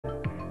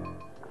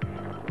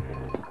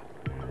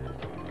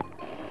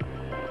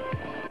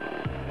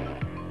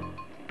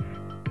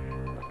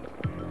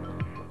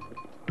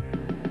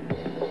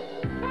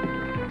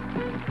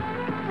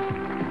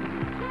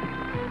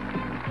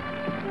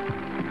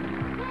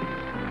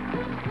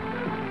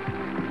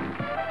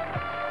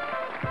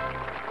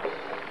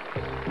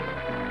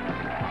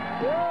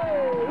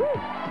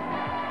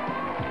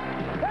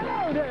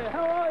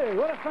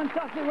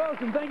fantastic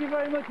welcome. Thank you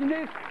very much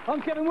indeed.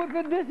 I'm Kevin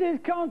Woodford. This is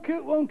Can't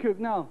Cook, Won't Cook.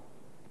 Now,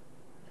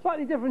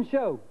 slightly different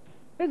show.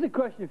 Here's a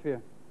question for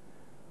you.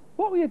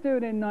 What were you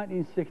doing in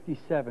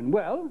 1967?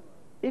 Well,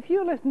 if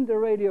you listened to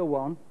Radio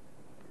 1,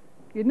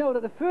 you'd know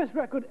that the first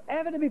record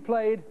ever to be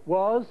played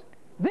was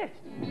this.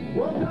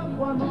 Woke up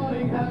one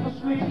morning, half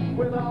asleep,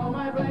 with all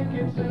my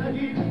blankets in a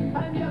heap,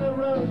 and yellow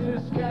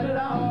roses scattered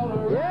all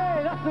around.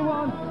 Yeah, that's the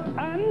one.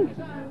 And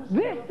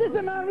this is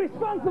the man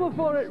responsible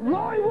for it,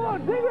 Roy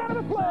Wood. Big round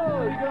of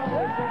applause.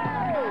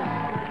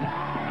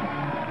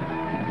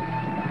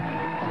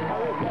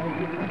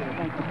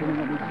 Thank you for coming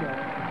on the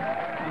show.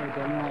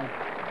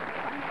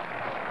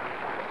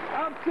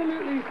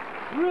 Absolutely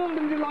thrilled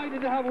and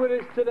delighted to have with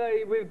us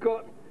today. We've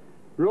got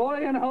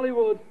Roy and Holly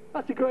Wood.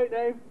 That's a great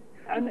name.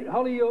 And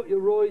Holly, you're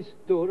Roy's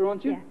daughter,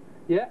 aren't you? Yeah.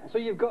 Yeah. So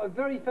you've got a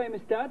very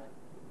famous dad.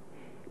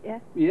 Yeah.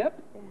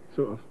 Yep. Yeah.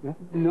 Sort of. Yeah.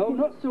 No,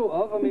 not sort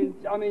of. I mean,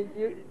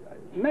 you,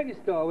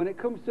 megastar. When it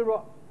comes to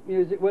rock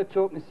music, we're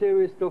talking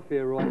serious stuff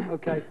here, right?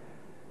 Okay.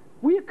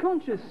 Were you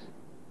conscious,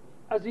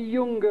 as a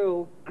young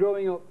girl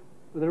growing up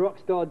with a rock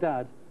star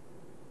dad,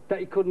 that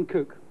he couldn't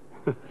cook?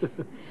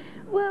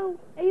 Well,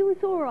 he was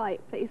all right,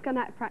 but he's gone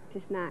out of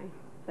practice now.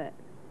 But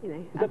you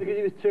know. Is that because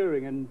he was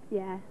touring and?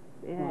 Yeah.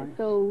 Yeah. Right. It's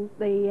all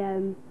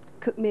the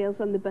cook meals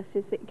on the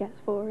buses that he gets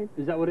for him.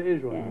 Is that what it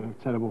is, right? Yeah.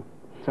 Terrible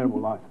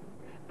life.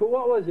 But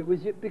what was it?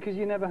 Was it because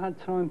you never had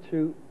time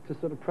to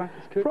sort of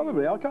practice cooking?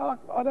 Probably. I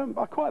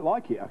quite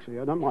like it actually.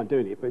 I don't mind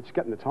doing it, but it's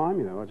getting the time.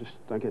 You know, I just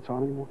don't get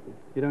time anymore.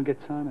 You don't get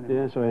time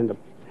anymore. Yeah, so I end up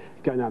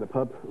going out the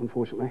pub,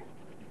 unfortunately.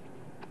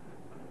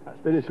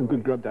 There is some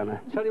good grub down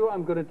there. Tell you what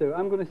I'm going to do.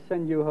 I'm going to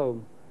send you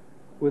home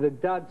with a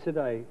dad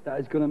today that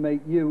is going to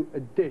make you a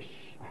dish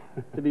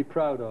to be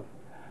proud of.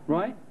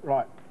 Right?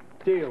 Right.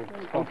 Deal.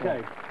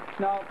 Okay.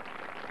 Now,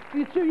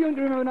 you're too young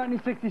to remember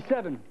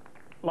 1967,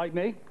 like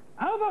me.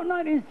 How about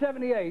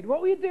 1978?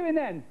 What were you doing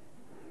then?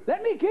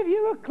 Let me give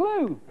you a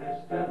clue.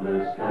 Tell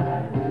us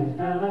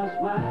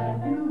why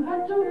you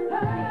had to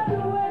hide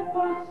away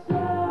for so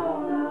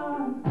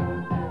long.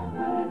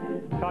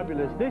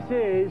 Fabulous. This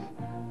is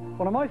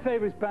one of my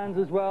favourite bands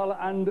as well,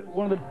 and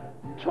one of the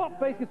top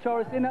bass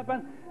guitarists in that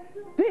band.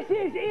 This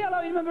is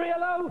ELO. You remember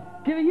ELO?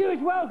 Give a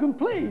huge welcome,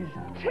 please,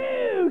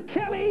 to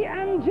Kelly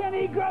and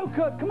Jenny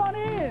Groucutt. Come on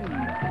in.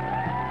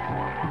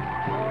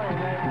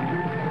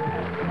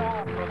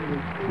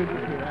 Good to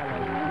see you, hello.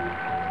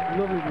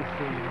 Lovely to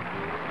see you.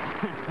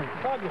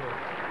 Fabulous.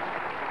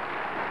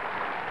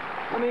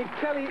 I mean,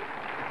 Kelly,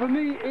 for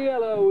me,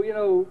 ELO, you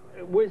know,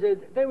 Wizard,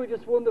 they were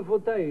just wonderful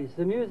days.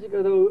 The music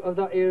of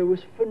that era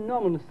was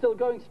phenomenal. Still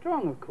going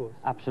strong, of course.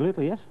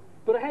 Absolutely, yes.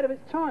 But ahead of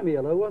its time,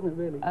 ELO, wasn't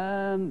it, really?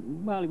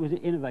 Well, it was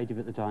innovative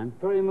at the time.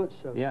 Very much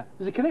so. Yeah.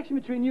 There's a connection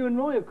between you and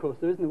Roy, of course,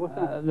 there, isn't there? What's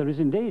that? There is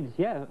indeed,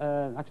 yeah.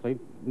 Actually,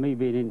 me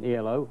being in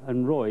ELO,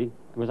 and Roy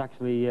was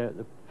actually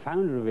the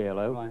founder of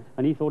ELO, right.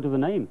 And he thought of the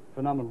name.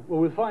 Phenomenal.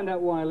 Well, we'll find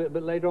out why a little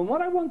bit later on.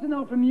 What I want to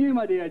know from you,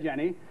 my dear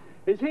Jenny,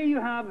 is here you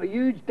have a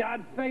huge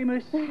dad,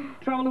 famous,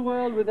 travel the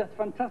world with a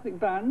fantastic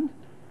band.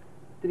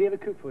 Did he ever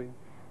cook for you?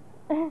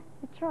 I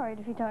tried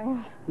a few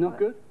times. Not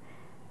good?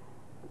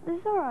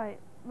 It's alright,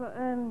 but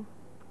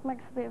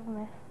makes a bit of a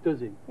mess. Does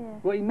he? Yeah.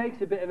 Well, he makes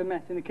a bit of a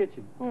mess in the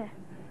kitchen. Yeah.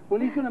 Well,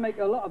 he's going to make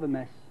a lot of a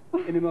mess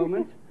in a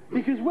moment,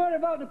 because we're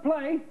about to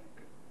play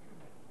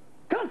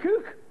Can't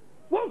Cook,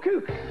 Won't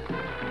Cook.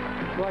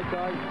 Right,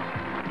 guys.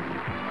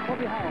 Pop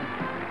your hat on.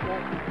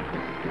 Right.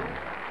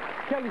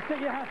 Kelly, stick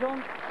your hat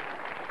on.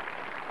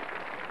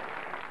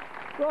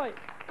 Right,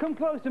 come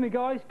close to me,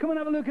 guys. Come and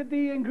have a look at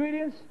the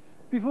ingredients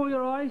before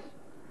your eyes.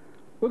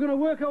 We're going to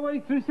work our way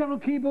through several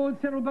keyboards,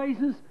 several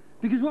basses,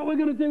 because what we're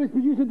going to do is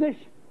produce a dish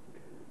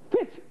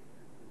fit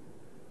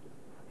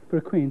for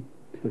a queen.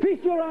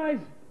 Feast your eyes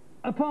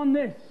upon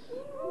this.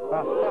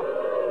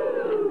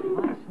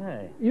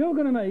 Hey. You're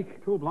going to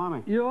make... Cool,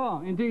 blimey. You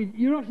are, indeed.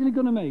 You're actually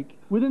going to make,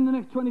 within the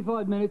next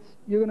 25 minutes,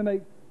 you're going to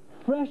make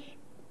fresh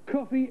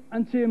coffee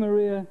and Tia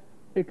Maria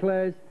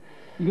eclairs.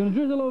 You're going to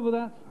drizzle over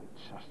that.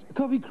 Fantastic.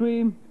 Coffee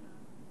cream.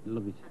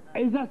 Love it.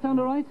 Does that sound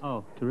all right?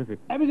 Oh, terrific.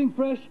 Everything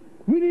fresh.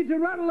 We need to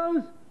rattle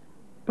those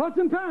pots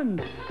and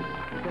pans.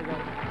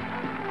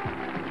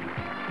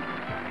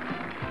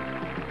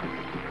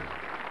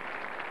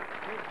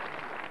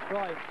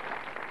 Right.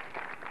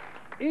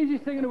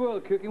 Easiest thing in the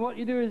world, cooking. What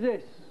you do is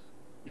this.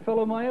 You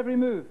follow my every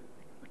move.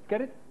 Get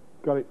it?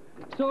 Got it.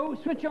 So,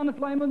 switch on the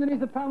flame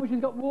underneath the pan, which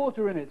has got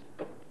water in it.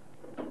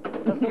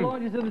 That's the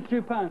largest of the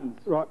two pans.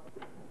 Right.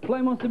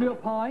 Flame wants to be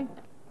up high.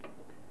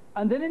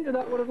 And then into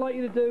that, what I'd like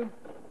you to do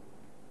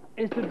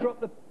is to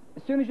drop the...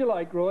 As soon as you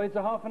like, Roy, it's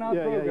a half an hour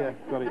program. Yeah,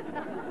 got it.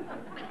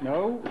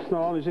 No. It's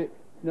not on, is it?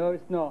 No,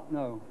 it's not.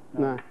 No.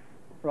 No.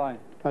 Right.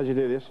 How'd you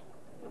do this?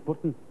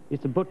 Button.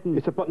 It's a button.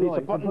 It's a button, Right,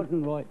 it's a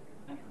button. right.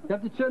 You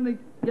have to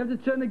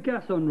turn the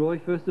gas on, Roy,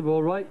 first of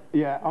all, right?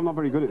 Yeah, I'm not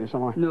very good at this,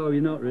 am I? No,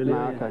 you're not really. No,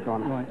 are you? okay, go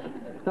on. Right.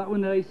 That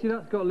one there, you see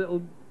that's got a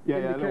little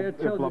indicator,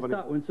 little tells blob us in it.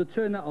 that one, so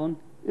turn that on.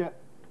 Yeah.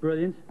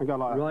 Brilliant. And go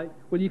like that. Right.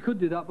 Well, you could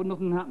do that, but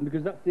nothing happened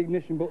because that's the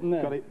ignition button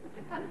there. Got it.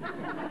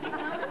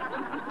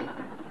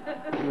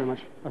 Thank you very much.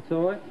 That's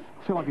all right.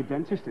 I feel like a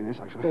dentist in this,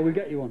 actually. Well, we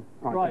get you one.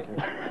 Right.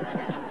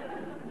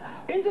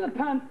 Into the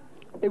pan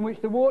in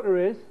which the water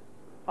is,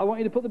 I want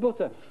you to put the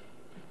butter.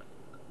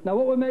 Now,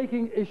 what we're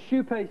making is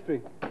choux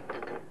pastry.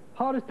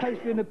 Hardest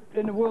pastry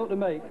in the world to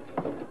make.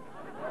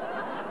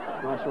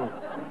 Nice one.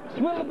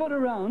 Swirl the butter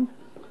around,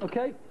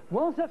 okay?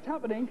 Whilst that's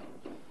happening,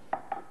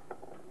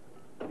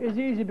 here's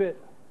the easy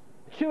bit.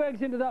 2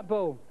 eggs into that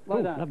bowl,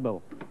 like that. That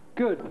bowl.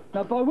 Good.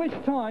 Now, by which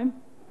time,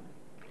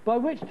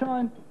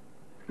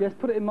 yes,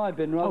 put it in my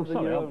bin rather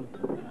than your own.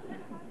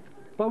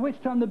 By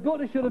which time the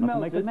butter should have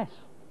melted. Make a mess.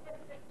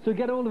 So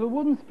get hold of a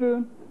wooden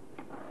spoon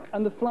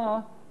and the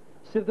flour.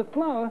 Sieve the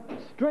flour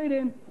straight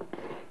in.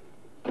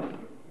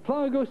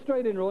 Flour goes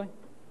straight in, Roy.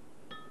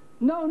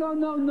 No.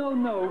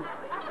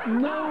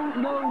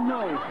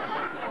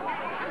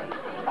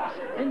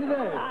 Into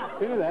there.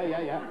 Into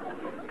there, yeah.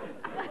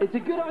 It's a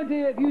good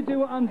idea if you do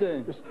what I'm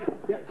doing.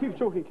 Yeah, keep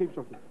talking.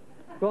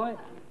 Right?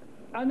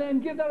 And then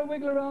give that a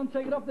wiggle around,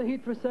 take it off the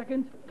heat for a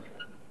second.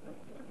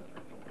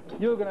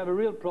 You're going to have a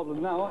real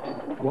problem now, aren't you?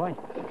 Why?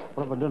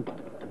 What have I done?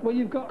 Well,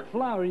 you've got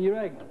flour in your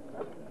egg.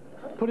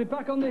 Put it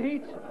back on the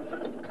heat.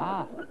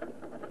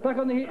 Back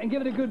on the heat and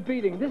give it a good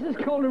beating. This is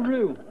called a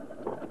roux.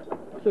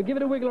 So give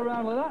it a wiggle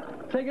around like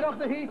that. Take it off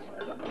the heat.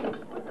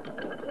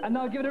 And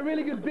now give it a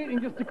really good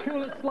beating just to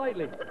cool it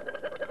slightly.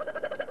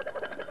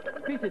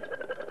 Beat it.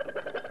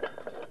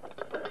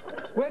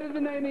 Where did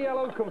the name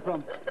yellow come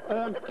from?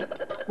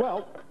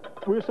 Well,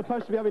 we were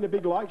supposed to be having a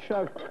big light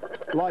show,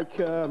 like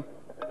sort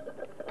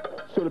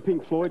of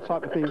Pink Floyd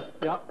type of thing.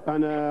 Yeah.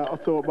 And I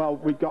thought, well,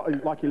 we've got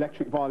like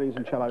electric violins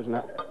and cellos and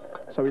that.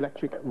 So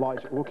electric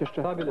light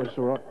orchestra. Fabulous. Was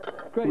all right.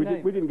 Great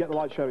name. We didn't get the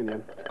light show in the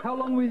end. How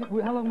long were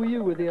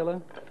you with the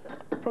yellow?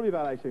 Probably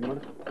about 18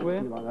 months. Were you?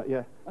 Something like that,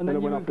 yeah. And then I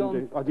you went moved off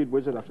and on? I did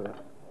Wizard after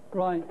that.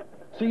 Right.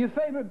 So your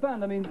favourite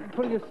band, I mean,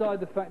 putting aside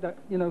the fact that,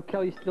 you know,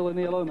 Kelly's still in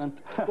the yellow man,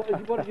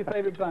 what is your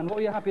favourite band? What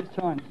are your happiest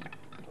times?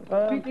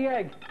 Beat the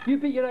egg. You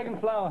beat your egg and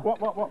flour. What?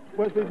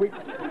 Where's the week?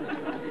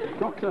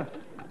 Doctor.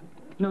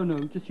 No,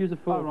 just use a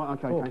fork. Oh, right,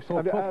 okay, thanks.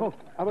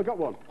 Have I got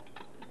one?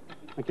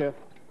 Thank you.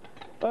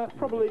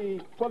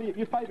 Probably, well,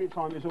 your favourite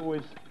time is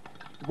always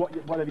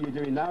whatever you're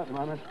doing now at the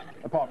moment,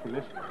 apart from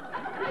this.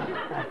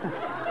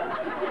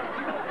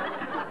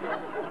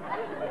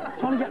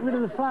 Trying to get rid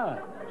of the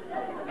flour.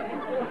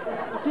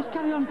 Just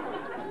carry on.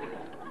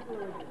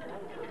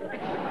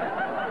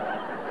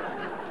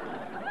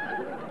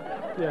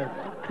 Yeah.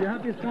 Your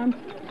happiest time?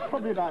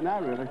 Probably about now,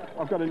 really.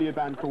 I've got a new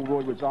band called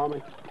Roy Wood's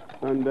Army,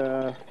 and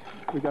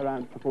we go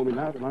around performing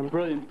now at the moment.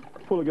 Brilliant.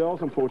 Full of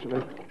girls,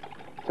 unfortunately.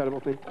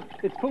 Terrible thing.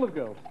 It's full of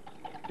girls.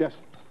 Yes.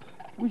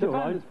 The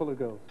band is full of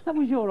girls. That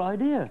was your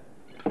idea,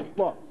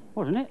 What?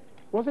 wasn't it?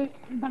 Was it?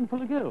 A band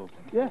full of girls.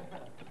 Yeah.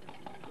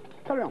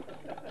 Carry on.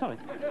 Sorry.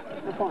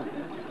 I'm fine.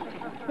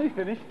 Are you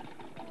finished?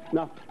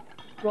 No.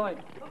 Right.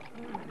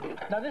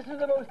 Now this is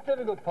the most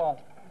difficult part.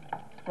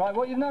 Right,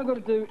 what you've now got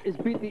to do is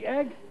beat the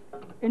egg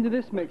into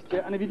this mixture,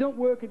 and if you don't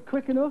work it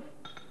quick enough,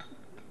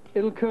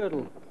 it'll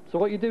curdle. So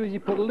what you do is you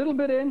put a little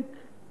bit in,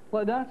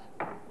 like that,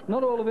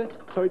 not all of it.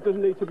 So it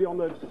doesn't need to be on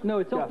the... No,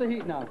 it's off gas. the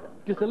heat now.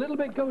 Just a little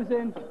bit goes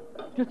in,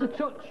 just a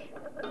touch,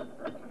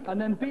 and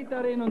then beat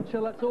that in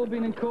until that's all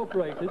been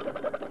incorporated.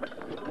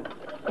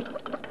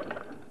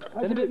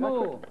 Then a bit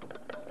more.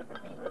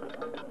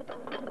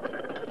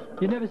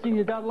 You've never seen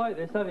your dad like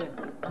this, have you?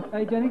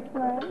 Hey, Jenny?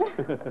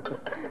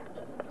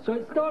 So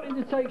it's starting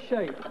to take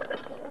shape.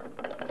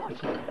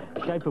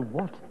 Shape of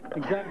what?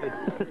 Exactly.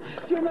 Do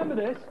you remember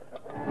this?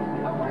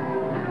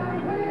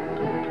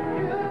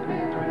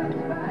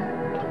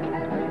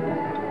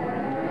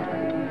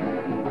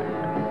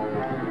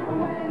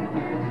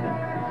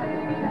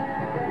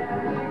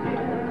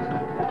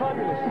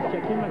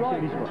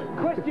 Right.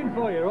 Question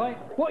for you, right?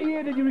 What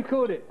year did you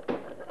record it?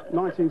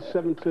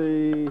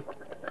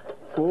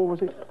 1974,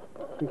 was it? I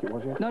think it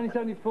was, yeah.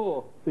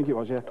 1974. I think it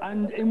was, yeah.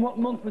 And in what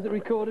month was it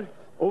recorded?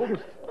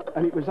 August.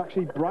 And it was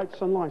actually bright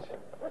sunlight.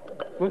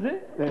 Was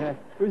it? Yeah.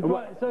 It was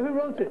bright. So who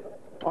wrote it?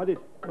 I did.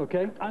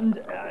 Okay. And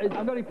it's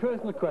a very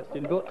personal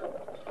question, but...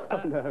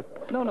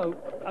 No.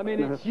 I mean,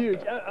 it's huge.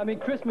 I mean,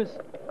 Christmas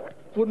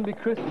wouldn't be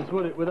Christmas,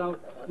 would it,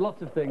 without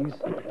lots of things.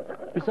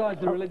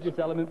 Besides the religious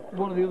element,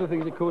 one of the other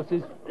things, of course,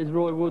 is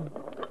Roy Wood,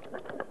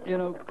 you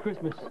know,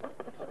 Christmas.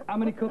 How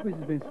many copies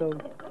has been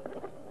sold?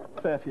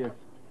 Fair few.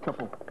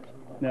 Couple.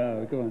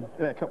 No, go on.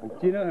 Yeah, a couple.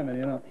 Do you know how many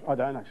or not? I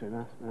don't actually,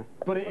 no.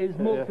 But it is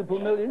multiple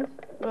millions?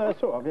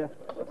 Sort of, yeah.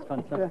 That's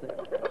fantastic.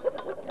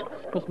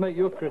 Yeah. Must make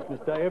your Christmas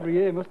day every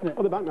year, mustn't it?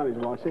 Well, the bank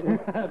manager likes it, yeah.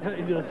 I bet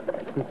he does.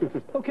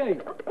 Okay.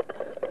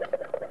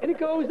 In it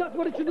goes, that's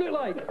what it should look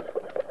like.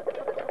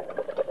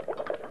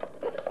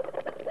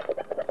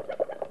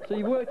 So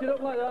you've worked it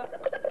up like that.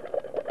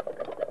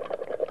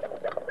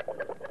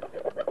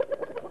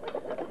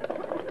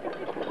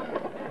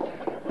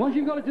 Once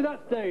you've got it to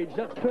that stage,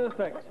 that's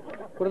perfect.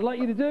 What I'd like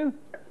you to do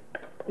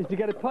is to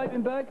get a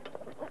piping bag.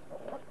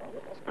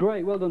 It's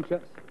great, well done,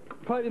 chaps.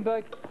 Piping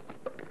bag.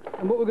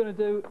 And what we're going to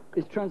do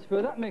is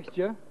transfer that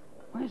mixture.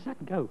 Where does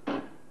that go?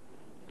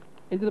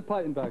 Into the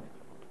piping bag.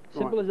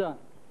 Simple as that.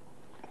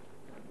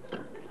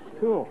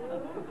 Cool.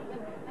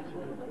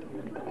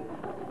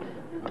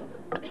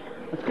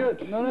 That's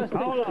good. No, no,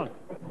 Hold on.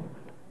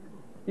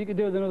 You could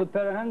do with another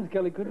pair of hands,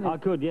 Kelly, couldn't you? I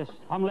could, yes.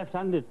 I'm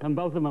left-handed, and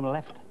both of them are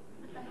left.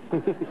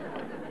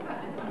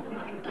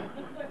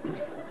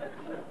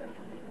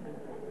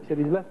 He said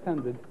he's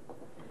left-handed,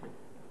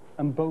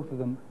 and both of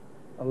them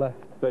are left.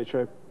 Very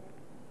true.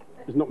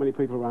 There's not many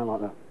people around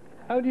like that.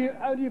 How do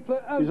you play?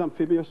 He's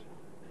amphibious.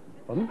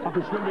 Pardon? I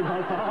can swim with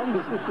both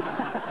arms.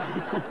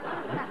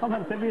 I'm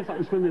amphibious, I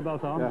can swim with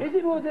both arms. Yeah. Is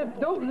it more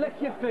don't lick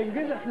your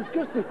fingers, that's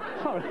disgusting.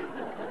 Sorry.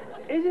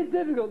 Is it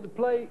difficult to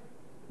play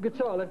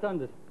guitar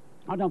left-handed?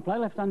 I don't play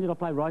left-handed, I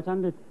play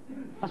right-handed.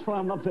 That's why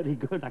I'm not very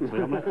good,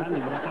 actually. I'm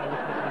left-handed, but I play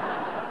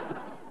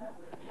left-handed.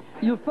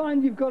 You'll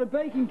find you've got a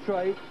baking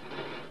tray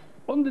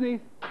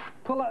underneath,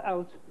 pull that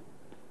out,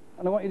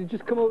 and I want you to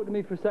just come over to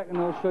me for a second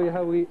and I'll show you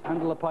how we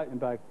handle a piping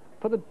bag.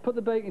 Put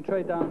the baking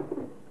tray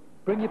down,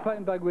 bring your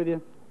piping bag with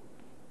you.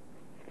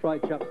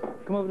 Right, chap,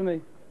 come over to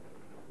me.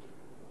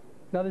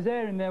 Now there's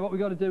air in there. What we've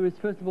got to do is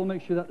first of all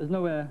make sure that there's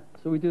no air,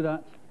 so we do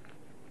that.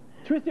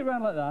 Twist it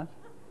around like that,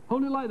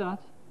 hold it like that.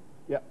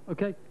 Yeah.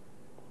 Okay.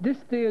 This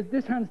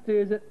hand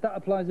steers it, that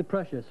applies the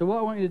pressure. So what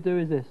I want you to do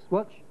is this,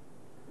 watch.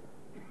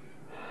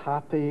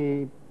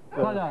 Happy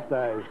Like that.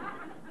 birthday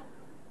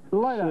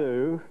Like that.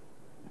 to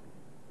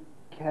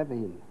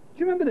Kevin. Do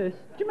you remember this?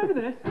 Do you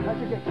remember this? How'd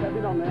you get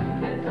Kevin on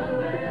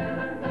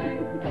there?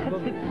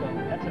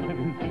 That's a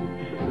living thing.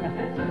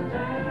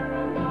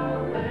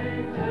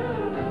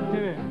 Do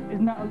it.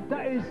 Isn't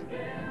that is,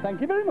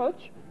 thank you very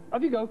much.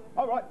 Off you go.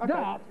 All right, okay. That,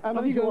 How off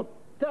many you do you go. want?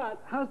 That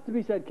has to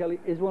be said, Kelly,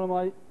 is one of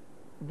my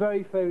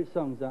very favourite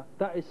songs,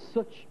 that is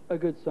such a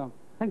good song.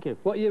 Thank you.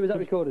 What year was that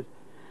recorded?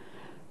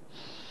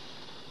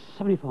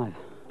 75.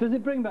 Does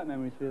it bring back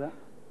memories for you,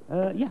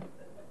 that? Yeah.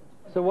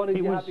 So what is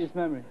It your was- happiest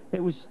memory?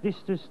 It was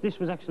this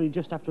was actually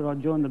just after I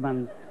joined the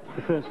band.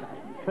 The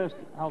first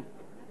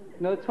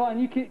No, it's fine.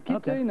 You keep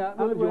Okay. doing that.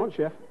 How many do you want,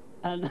 Chef?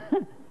 and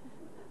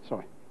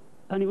Sorry.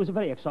 and it was a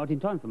very exciting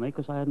time for me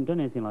because I hadn't done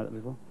anything like that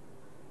before.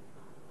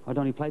 I'd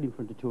only played in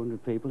front of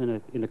 200 people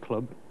in a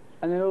club.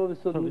 And then all of a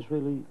So it sudden, was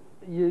really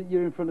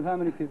you're in front of how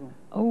many people?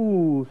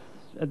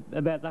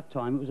 about that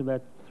time it was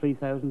about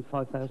 3,000,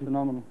 5,000.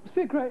 Phenomenal.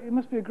 It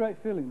must be a great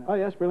feeling, that. Oh,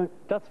 yes, brilliant.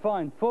 That's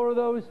fine. 4 of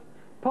those,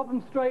 pop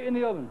them straight in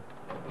the oven.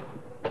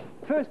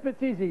 First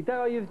bit's easy.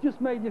 There you've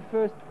just made your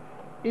first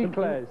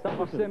eclairs. That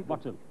was simple.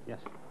 Bottom, yes.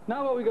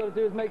 Now what we've got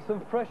to do is make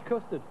some fresh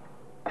custard.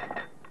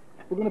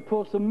 We're going to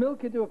pour some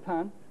milk into a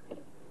pan,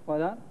 like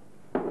that,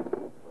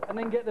 and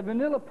then get the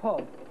vanilla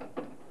pod.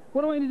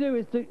 What I want you to do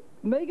is to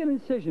make an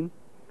incision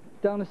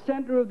down the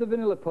centre of the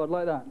vanilla pod,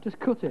 like that. Just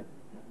cut it.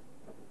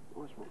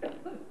 Nice one.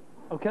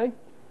 Okay?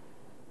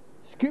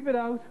 Scoop it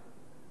out.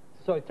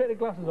 Sorry, take the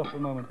glasses off for a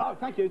moment. Oh,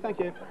 thank you, thank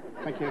you.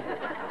 Thank you.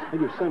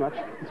 Thank you so much.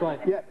 That's right.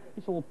 Yeah.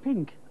 It's all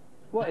pink.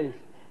 What is?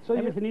 So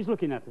everything he's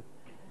looking at,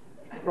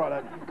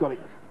 Right, got it.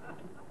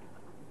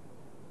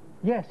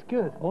 Yes,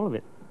 good. all of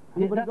it.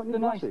 Yeah, Anybody that's got any the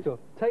nice glasses? stuff.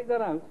 Take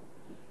that out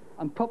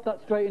and pop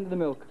that straight into the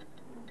milk.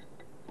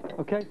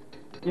 Okay?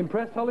 You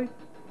impressed, Holly?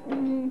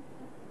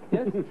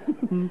 Yes?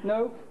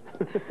 No?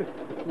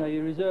 No,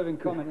 you're reserving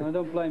comment, and I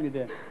don't blame you,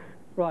 dear.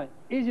 Right,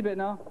 easy bit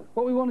now.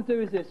 What we want to do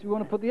is this. We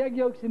want to put the egg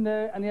yolks in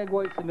there and the egg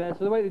whites in there.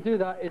 So the way to do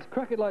that is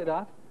crack it like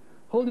that,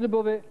 hold it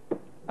above it,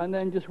 and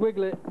then just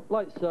wiggle it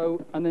like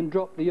so, and then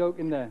drop the yolk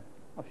in there.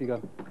 Off you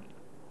go.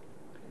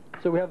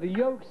 So we have the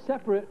yolk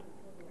separate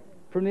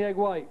from the egg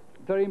white.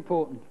 Very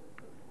important.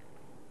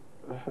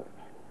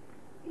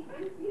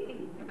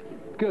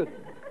 Good.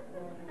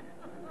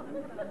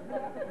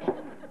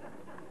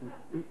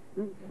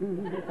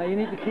 Now you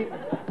need to keep...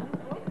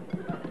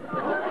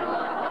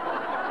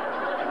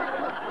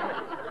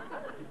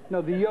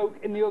 No, the yolk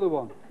in the other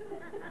one.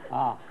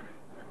 Ah,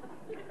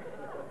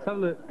 Let's have a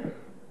look.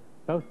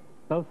 both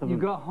of them. You've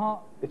got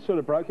hot... It sort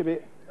of broke a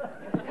bit.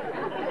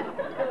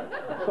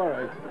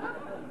 Sorry.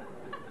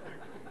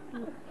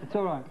 It's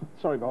all right.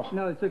 Sorry, boss.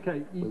 No, it's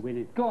okay. We're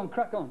winning. Go on,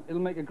 crack on.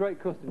 It'll make a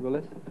great custard,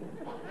 Willis.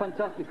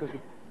 Fantastic custard.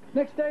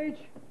 Next stage.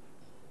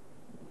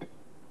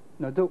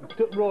 No, don't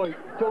Roy,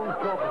 don't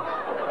copy.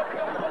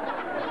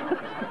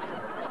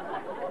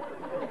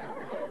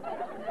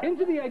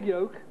 Into the egg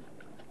yolk.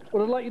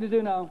 What I'd like you to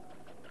do now,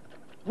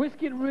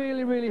 whisk it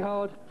really, really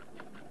hard,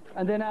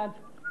 and then add...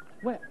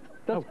 Where?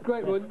 That's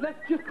great, Roy. Let's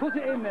just put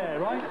it in there,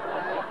 right?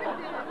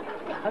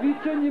 Have you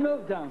turned your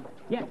milk down?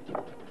 Yeah.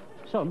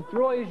 Some.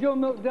 Roy, is your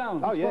milk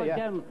down? Oh, yeah, Right yeah.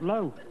 down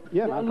low.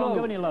 Yeah, Yeah, man. low. Can't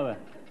go any lower.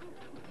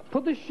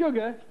 Put the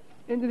sugar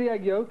into the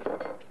egg yolk.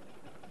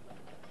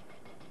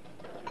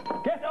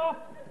 Get off!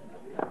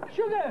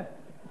 Sugar!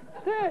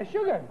 There,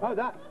 sugar! Oh,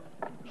 that.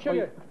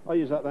 Sugar. I'll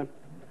use that then.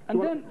 And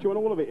do, then... do you want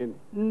all of it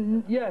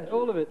in? Yeah,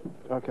 all of it.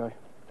 Okay.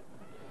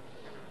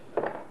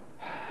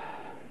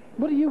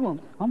 What do you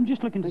want? I'm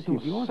just looking to Thank see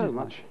what you yours so is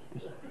much.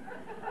 like.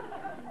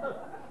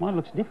 Mine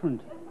looks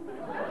different.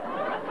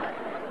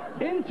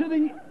 Into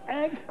the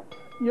egg,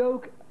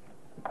 yolk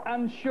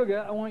and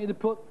sugar, I want you to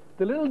put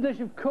the little dish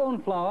of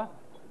corn flour,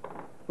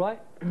 right?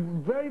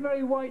 Very,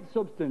 very white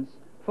substance,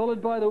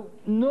 followed by the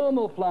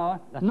normal flour,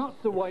 not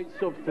so white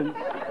substance,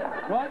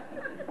 Right?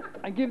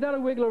 And give that a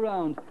wiggle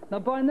around. Now,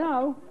 by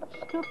now,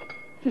 stop.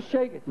 Just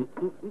shake it.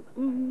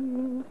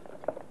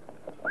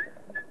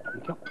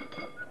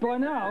 By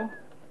now,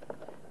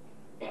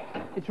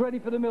 it's ready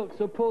for the milk,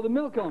 so pour the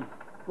milk on.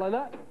 Like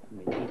that.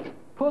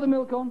 Pour the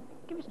milk on.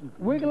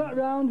 Wiggle that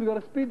round. We've got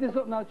to speed this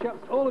up now,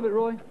 chaps. All of it,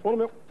 Roy. All the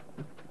milk.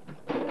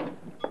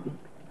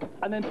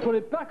 And then put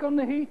it back on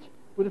the heat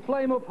with the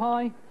flame up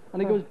high,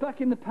 and it goes back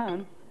in the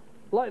pan,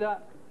 like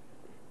that,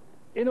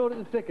 in order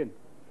to thicken.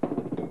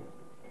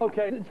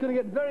 Okay, it's going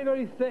to get very,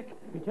 very thick,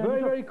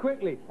 very, very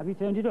quickly. Have you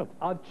turned it up?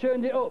 I've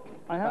churned it up.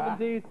 I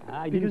have indeed.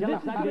 He didn't tell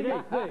us that, did he?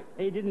 Thick.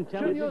 He didn't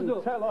tell Turn us. yours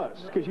up. Tell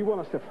us, because you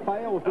want us to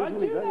fail, I doesn't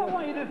do he? not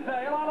want you to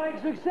fail. I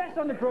like success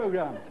on the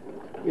programme.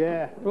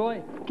 Yeah.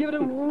 Right, give it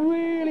a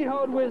really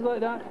hard whiz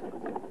like that.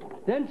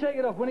 Then take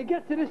it off. When it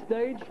gets to this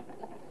stage,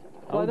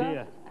 like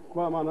that,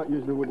 Why am I not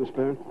using a wooden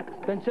spoon?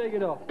 then take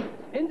it off.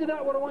 Into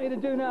that, what I want you to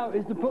do now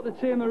is to put the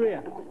Tia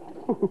Maria.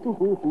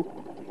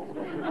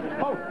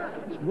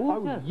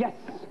 Oh, yes!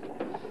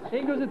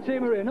 In goes the Tia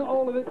Maria, not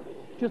all of it,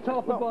 just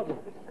half the bottle.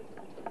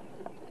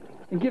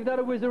 And give that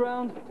a whiz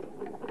around.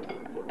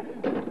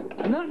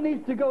 And that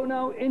needs to go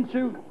now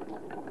into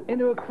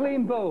a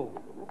clean bowl.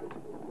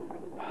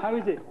 How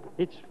is it?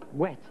 It's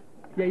wet.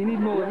 Yeah, you need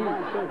more.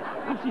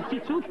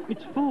 It's up.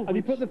 It's full. Have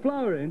you put the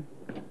flour in?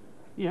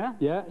 Yeah.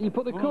 Yeah. You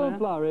put the corn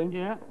flour in?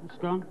 Yeah, it's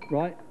gone.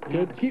 Right.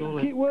 Yeah, Good. it's all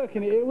in. Keep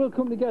working it. It will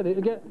come together.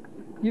 It'll get.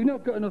 You've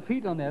not got enough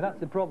heat on there. That's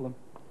the problem.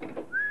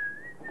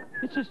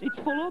 It's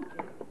full up.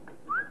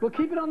 Well,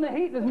 keep it on the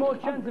heat. There's more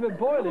chance of it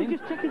boiling.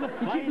 Just checking the You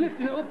keep flame.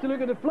 lifting it up to look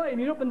at the flame.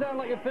 You're up and down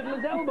like a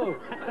fiddler's elbow.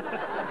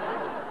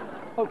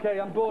 Okay,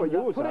 I'm bored.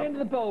 Well, yours Put it are. into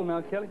the bowl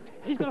now, Kelly.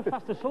 He's got a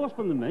faster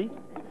saucepan than me.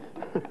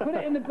 Put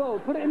it in the bowl.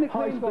 Put it in the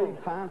clean bowl.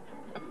 High-speed pan.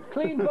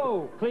 Clean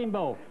bowl. Clean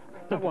bowl.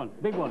 That one.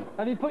 Big one.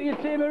 Have you put your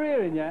Tia Maria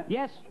in yet?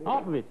 Yes,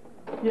 half of it.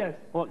 Yes.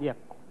 Oh, yeah.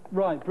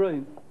 Right,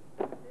 brilliant.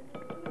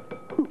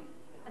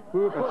 We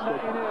were putting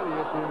that in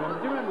earlier, do you remember?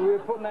 Do you remember we were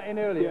putting that in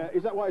earlier? Yeah,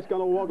 is that why it's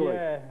gone all wobbly?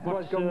 Yeah, that's why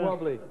it's gone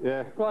wobbly.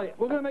 Yeah. Right,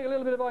 we're going to make a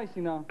little bit of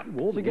icing now.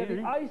 Warm to get here,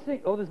 the isn't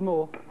icing... Oh, there's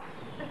more.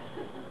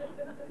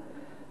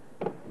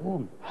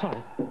 Warm.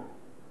 Sorry.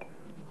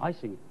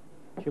 Icing.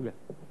 Sugar.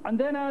 And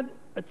then add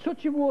a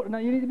touch of water. Now,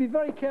 you need to be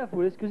very careful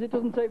with this because it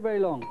doesn't take very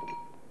long.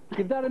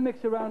 Give that a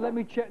mix around. Let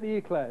me check the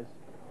eclairs.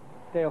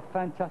 They are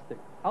fantastic.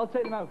 I'll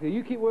take them out for you.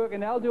 You keep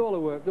working. I'll do all the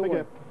work. Don't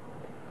worry.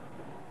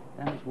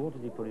 How much water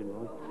did he put in,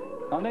 Roy?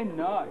 Aren't they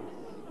nice?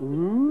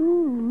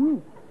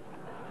 Ooh.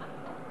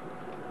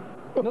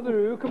 Another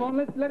ooh. Come on,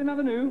 let him have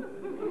an ooh.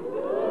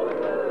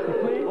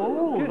 Please.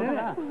 Oh, good, look isn't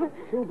at it? that.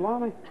 Oh,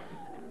 blimey.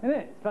 Isn't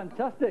it? It's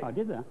fantastic. I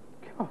did that.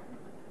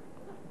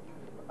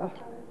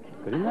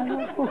 Good in there,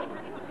 Roy?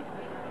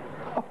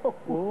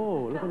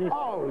 Oh, look at this.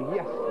 Oh,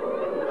 yes.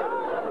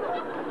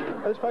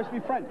 Are they supposed to be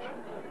French?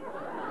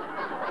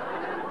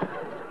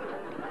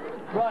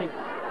 Right.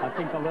 I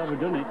think I've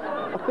overdone it.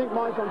 I think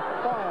mine's on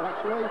fire,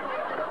 actually.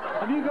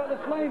 Have you got the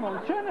flame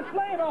on? Turn the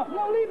flame off.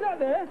 No, leave that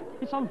there.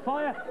 It's on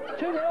fire.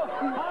 Turn it off.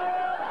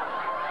 Fire!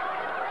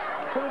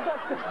 Put it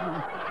back there.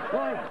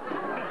 Right.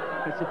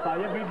 It's a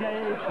fire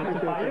brigade. It's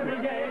a fire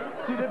brigade.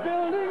 To the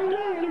building,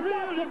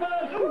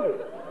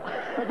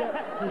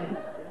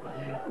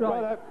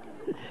 Right.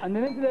 And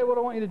then into there, what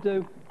I want you to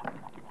do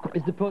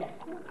is to put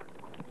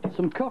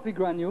some coffee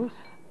granules.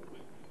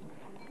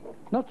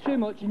 Not too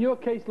much, in your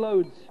case,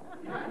 loads.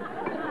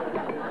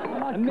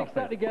 And mix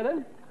that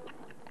together.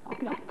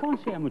 I can't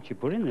see how much you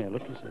put in there.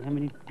 Look, you see how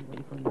many. What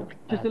you put in there?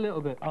 Just a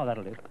little bit. Oh,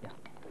 that'll do.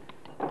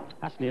 Yeah.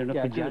 That's near enough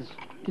for jazz.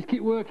 Just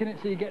keep working it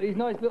so you get these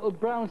nice little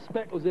brown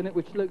speckles in it,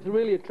 which looks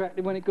really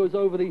attractive when it goes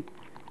over the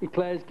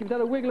eclairs. Give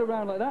that a wiggle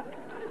around like that.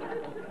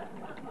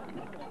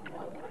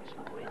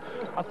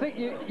 I think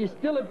you're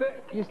still a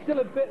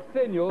bit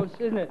thin, yours,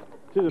 isn't it?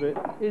 Just a bit.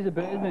 It is a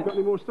bit, isn't it? Got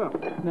any more stuff?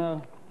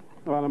 No.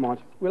 Oh, I don't mind.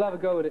 We'll have a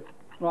go at it.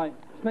 Right.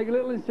 Let's make a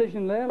little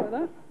incision there like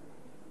that.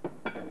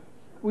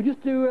 We'll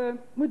just do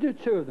we'll do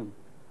two of them.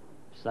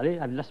 Sorry,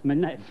 I've lost my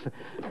knife.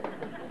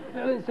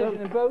 Little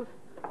incision in both.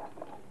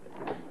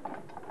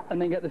 And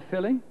then get the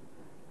filling.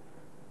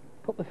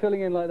 Put the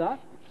filling in like that.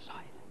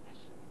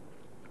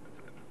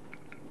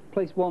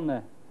 Place one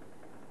there.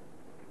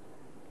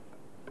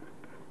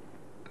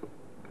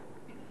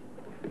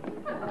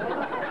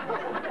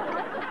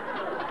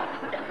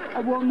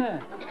 And one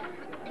there.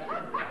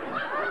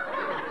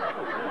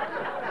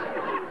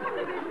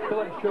 They're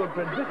like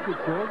shortbread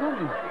biscuits, yours, aren't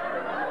they?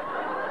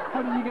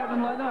 How did you get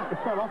them like that? It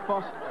fell off,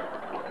 boss.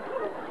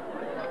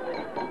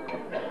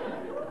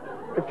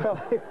 It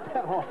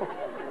fell off.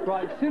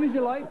 Right, as soon as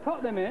you like,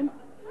 pop them in.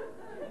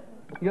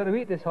 You got to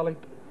eat this, Holly.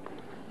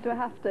 Do I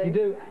have to? You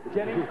do.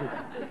 Jenny?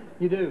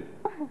 You do.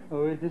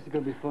 Oh, this is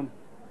going to be fun.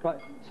 Right,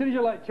 as soon as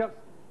you like, chaps.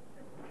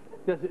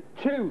 That's it.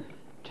 Two.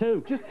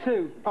 Two. Just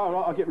two. Oh,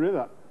 right, I'll get rid of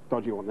that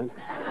dodgy one then.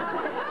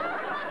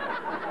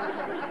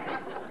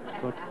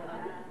 But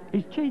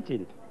he's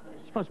cheating.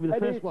 It's supposed to be the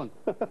first one.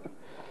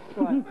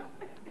 Right.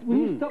 Will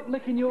you stop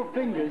licking your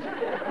fingers?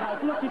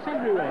 Look, it's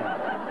everywhere.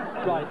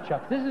 Right,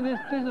 chaps. This is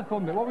the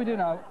fun bit. What we do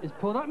now is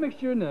pour that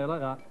mixture in there like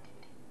that.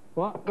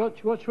 What?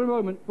 Watch for a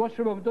moment. Watch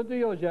for a moment. Don't do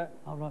yours yet.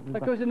 All right.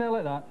 That goes in there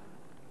like that.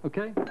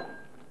 Okay?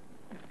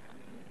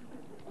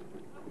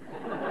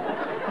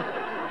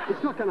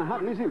 It's not going to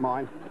happen, is it,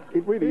 mine?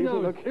 It really Who isn't.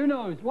 knows? Look. Who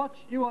knows? Watch.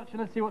 You watch and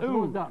let's see what's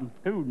supposed to happen.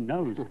 Who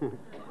knows?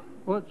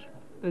 Watch.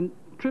 And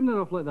trim that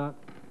off like that.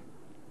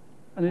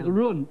 And it'll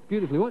run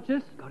beautifully. Watch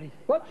this. Got it.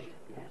 Watch.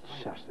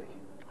 Fantastic.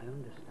 I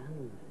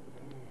understand.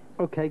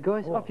 Okay,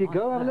 guys, off you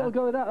go. Have a little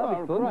go with that.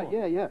 That'll be fun. Right,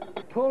 yeah.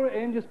 Pour it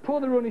in. Just pour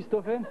the runny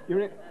stuff in.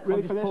 You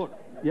ready for this?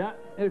 Yeah,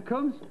 here it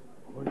comes.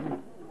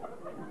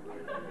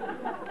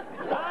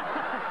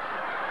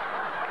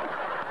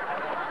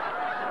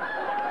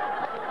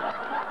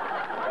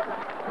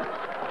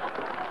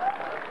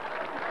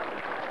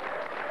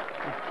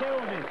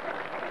 Killed it.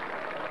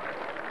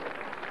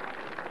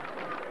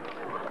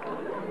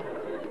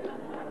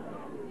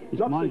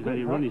 Mine's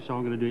very runny, so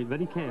I'm going to do it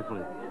very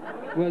carefully.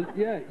 Well,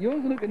 yeah,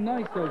 yours are looking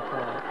nice so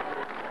far.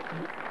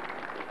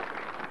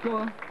 Go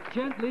on,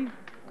 gently.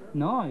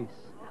 Nice.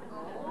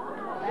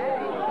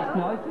 It's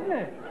nice, isn't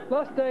it?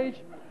 Last stage.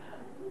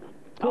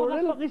 Oh,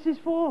 that's what this is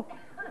for.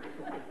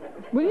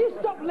 Will you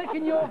stop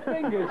licking your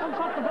fingers? I'm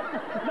sorry,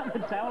 not the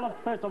towel. That's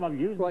the first time I've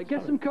used it. Right,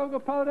 get some cocoa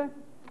powder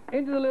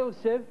into the little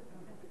sieve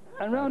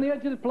and round the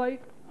edge of the plate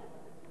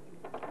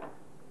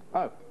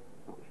Oh.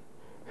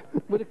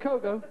 with the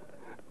cocoa,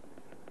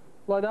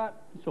 like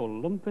that. It's all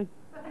lumpy.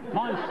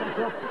 Mine's set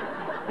up.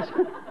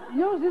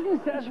 Yours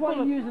isn't set, that's why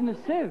you're using the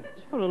sieve.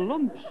 It's full of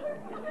lumps.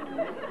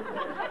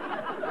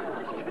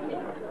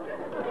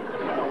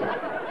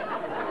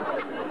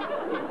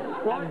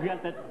 Right. I've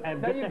got the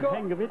Now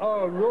hang of it.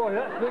 Oh, Roy,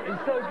 that's looking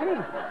so good,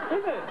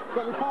 isn't it?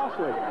 Got the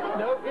parsley?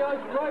 No, yeah,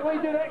 right, what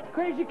you do that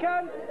quick as you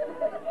can.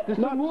 There's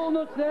some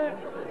walnuts there.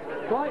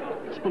 Right,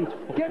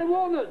 get the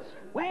walnuts.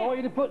 Where? I want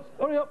you to put,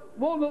 hurry up,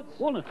 walnuts.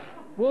 Walnut.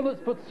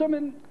 Walnuts, put some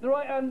in the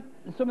right hand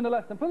and some in the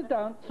left hand. Put it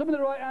down, some in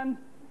the right hand,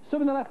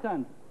 some in the left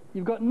hand.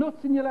 You've got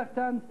nuts in your left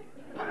hand,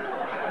 I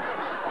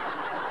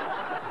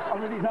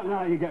really don't know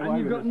how you get away and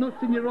you've with got this.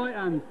 nuts in your right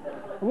hand.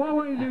 What I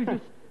want you to do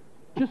is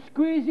just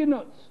squeeze your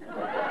nuts,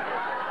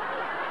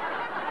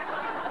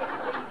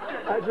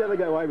 How'd you ever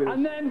get away with this?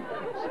 and then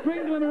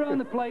sprinkle them around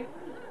the plate,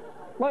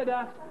 like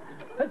that,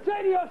 and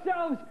say to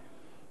yourselves,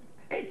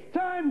 it's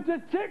time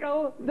to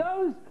tickle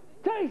those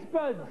taste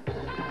buds.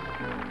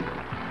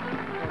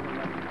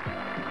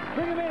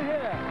 Bring them in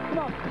here. Come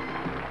on.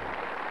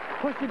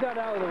 Push your dad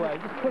out of the way.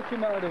 Just push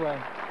him out of the way.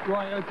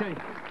 Right, okay.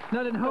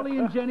 Now then, Holly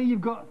and Jenny,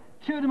 you've got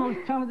two of the most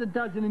talented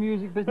dads in the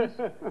music business.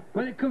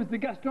 When it comes to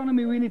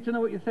gastronomy, we need to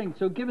know what you think.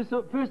 So give us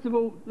up. First of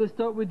all, let's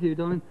start with you,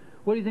 darling.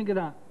 What do you think of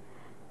that?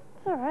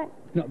 It's alright.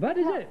 Not bad,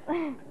 is it?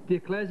 The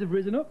eclairs have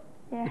risen up.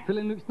 Yeah. The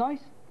filling looks nice.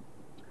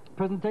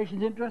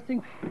 Presentation's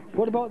interesting.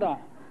 What about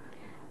that?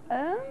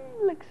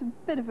 Looks a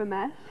bit of a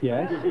mess.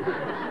 Yes.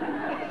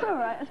 It's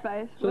alright, I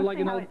suppose. So We'll like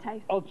see an how it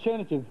tastes.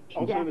 alternative.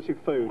 Alternative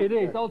food. It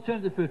is,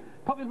 alternative food.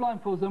 Pop your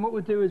blindfolds on. What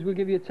we'll do is we'll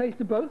give you a taste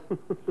of both.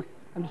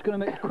 I'm just going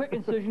to make a quick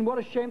incision. What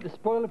a shame to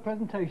spoil the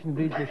presentation of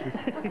these dishes.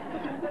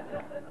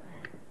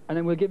 And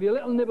then we'll give you a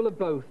little nibble of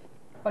both.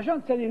 I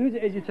shan't tell you whose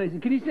it is you're tasting.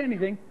 Can you say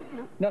anything?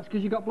 No. That's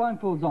because you've got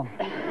blindfolds on.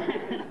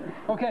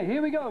 Okay,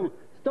 here we go.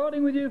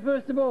 Starting with you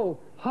first of all.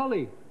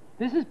 Holly,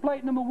 this is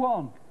plate number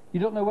 1. You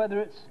don't know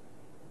whether it's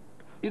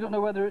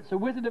a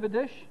wizard of a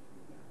dish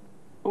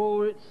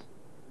or it's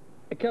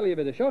a Kelly of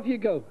a dish. Off you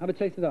go. Have a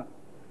taste of that.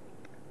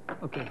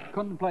 Okay,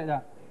 contemplate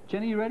that.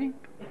 Jenny, you ready?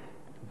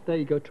 There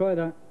you go. Try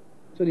that.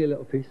 It's only a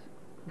little piece.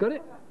 Got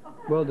it?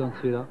 Well done,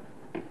 sweetheart.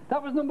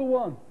 That was number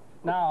 1.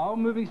 Now,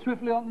 moving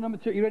swiftly on to number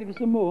 2. You ready for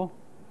some more?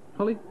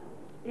 Holly?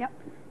 Yep.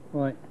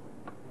 Right.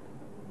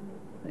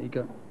 There you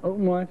go.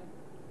 Open wide.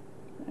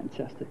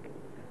 Fantastic.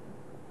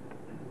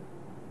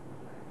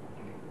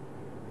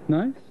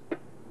 Nice.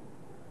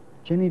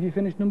 Jenny, have you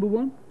finished number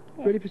 1?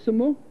 Yeah. Ready for some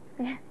more?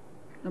 Yeah.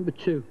 Number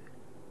 2.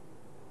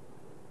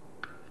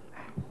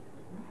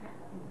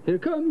 Here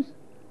it comes.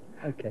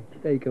 Okay,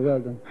 there you go, well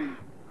done.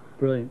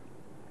 Brilliant.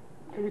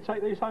 Can we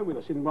take these home with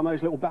us in one of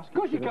those little baskets?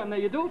 Of course you can, they're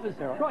your daughters.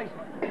 Right.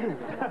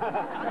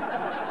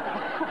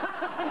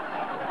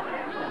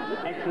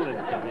 Excellent.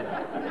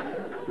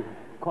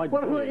 Quite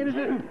What I want you to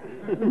do,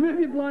 remove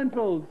your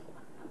blindfolds.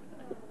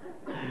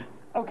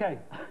 Okay,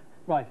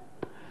 right.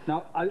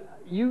 Now,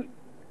 you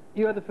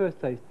had the first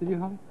taste, did you,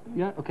 Holly?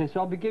 Yeah? Okay, so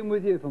I'll begin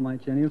with you if I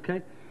might, Jenny,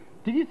 okay?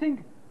 Did you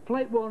think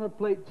plate 1 or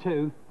plate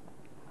 2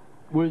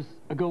 was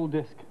a gold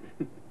disc?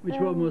 Which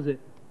one was it?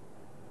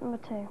 Number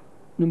 2.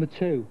 Number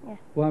 2? Yeah.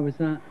 Why was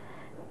that?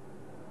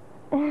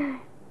 There's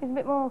a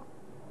bit more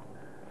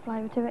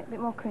flavour to it, a bit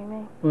more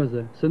creamy. Was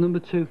there? So number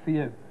 2 for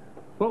you.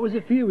 What was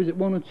it for you? Was it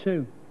 1 or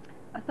 2?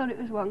 I thought it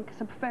was 1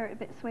 because I prefer it a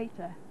bit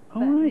sweeter.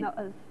 All but right. not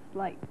as,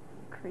 like,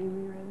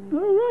 creamy,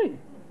 really. All right.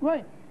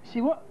 Right.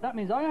 See what? That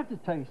means I have to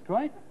taste,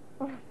 right?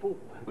 We'll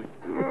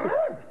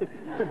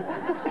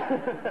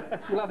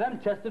have them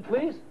tested,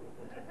 please.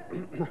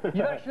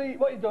 You've actually,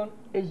 what you've done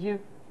is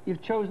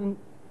you've chosen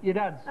your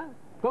dad's. Oh.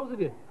 Both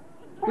of you.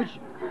 Which,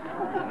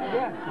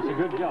 yeah. It's a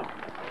good job.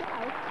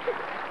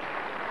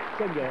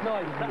 Good girl.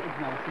 Nice. That was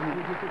nice, isn't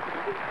it?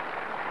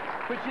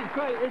 Which is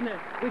great, isn't it?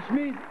 Which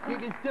means you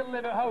can still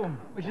live at home,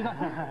 which is nice.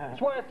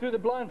 That's why I threw the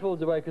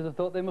blindfolds away, because I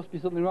thought there must be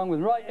something wrong with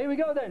them. Right, here we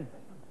go then.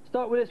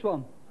 Start with this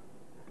one.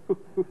 Good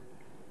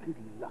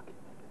luck.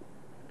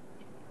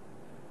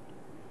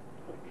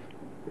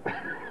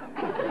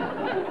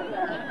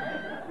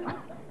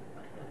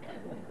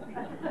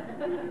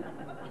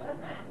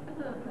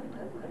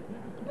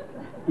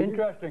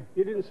 Interesting.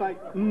 You didn't say,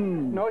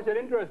 No, I said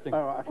interesting.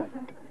 Oh, right, okay.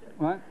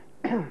 Right.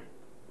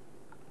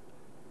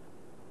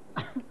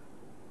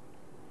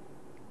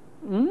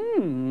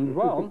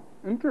 Well,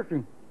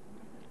 interesting.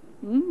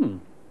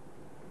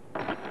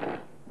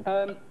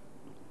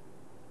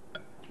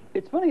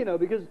 It's funny, you know,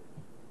 because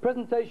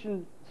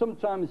presentation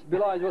sometimes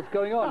belies what's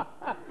going on.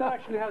 That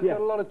actually has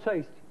got a lot of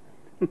taste.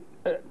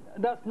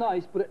 That's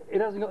nice, but it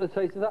hasn't got the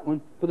taste of that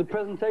one. But the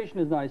presentation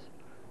is nice.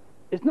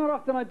 It's not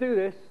often I do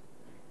this,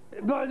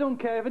 but I don't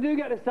care. If I do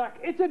get a sack,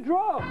 it's a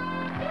draw! Come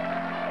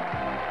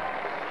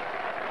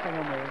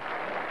on, Mary.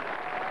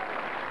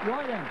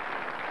 Right then.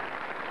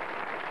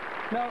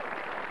 Now,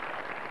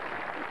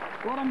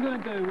 what I'm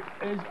going to do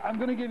is I'm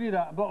going to give you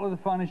that bottle of the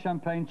finest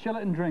champagne, chill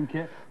it and drink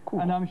it,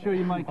 and I'm sure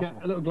you might get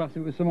a little glass of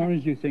it with some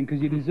orange juice in,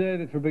 because you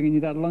deserve it for bringing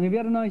your dad along. Have you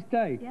had a nice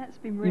day? Yeah, it's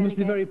been really You must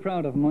be good. very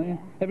proud of him, aren't you?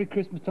 Every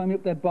Christmas time you're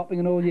up there bopping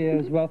and all year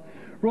as well.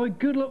 Roy,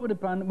 good luck with the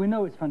band. We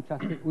know it's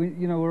fantastic.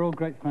 You know, we're all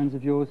great fans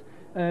of yours.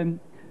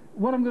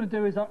 What I'm going to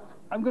do is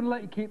I'm going to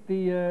let you keep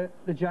the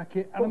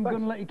jacket, and I'm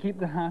going to let you keep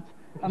the hat,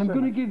 and I'm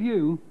going to give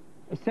you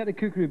a set of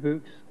cookery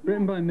books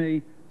written by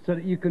me, so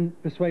that you can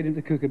persuade him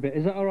to cook a bit.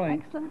 Is that all right?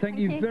 Excellent. Thank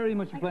you you very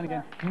much for playing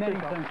again. Many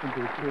Thanks. thanks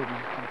indeed. Cheers,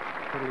 man. Thanks.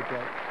 Totally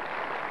great.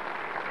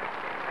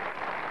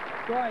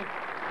 Right.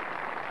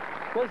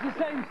 Well, it's the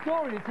same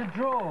story. It's a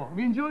draw. Have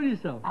you enjoyed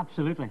yourself?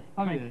 Absolutely.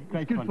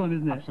 It's good fun,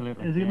 isn't it?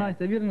 Absolutely. Is it a nice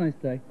day? Have you had a nice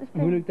day? It's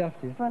And we been looked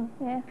after you. fun,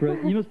 yeah.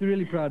 Brilliant. You must be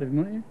really proud of him,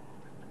 aren't you?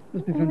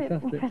 Must be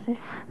fantastic. Impressive.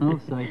 I'll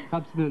say.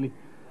 Absolutely.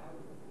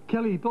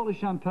 Kelly, bottle of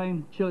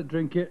champagne, chill it,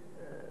 drink it.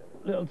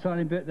 Little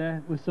tiny bit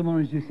there with some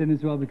orange juice in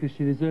as well, because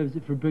she deserves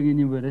it for bringing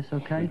you with us,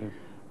 okay?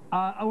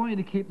 I want you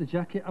to keep the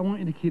jacket, I want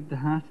you to keep the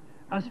hat.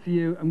 As for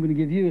you, I'm going to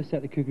give you a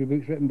set of cookery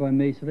books written by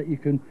me so that you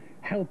can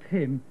help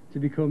him to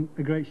become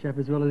a great chef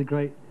as well as a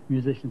great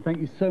musician. Thank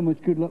you so much.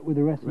 Good luck with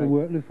the rest of the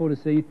work. Look forward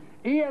to seeing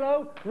you.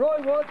 ELO, Roy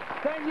Wood,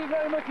 thank you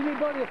very much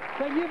indeed, buddy.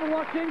 Thank you for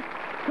watching.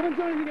 Come and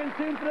join us again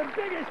soon for the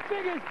biggest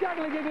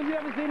juggling gig you've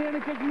ever seen here in the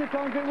kitchen of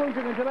Concrete One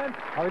Cook. Until then,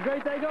 have a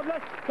great day. God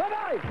bless.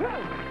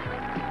 Bye-bye.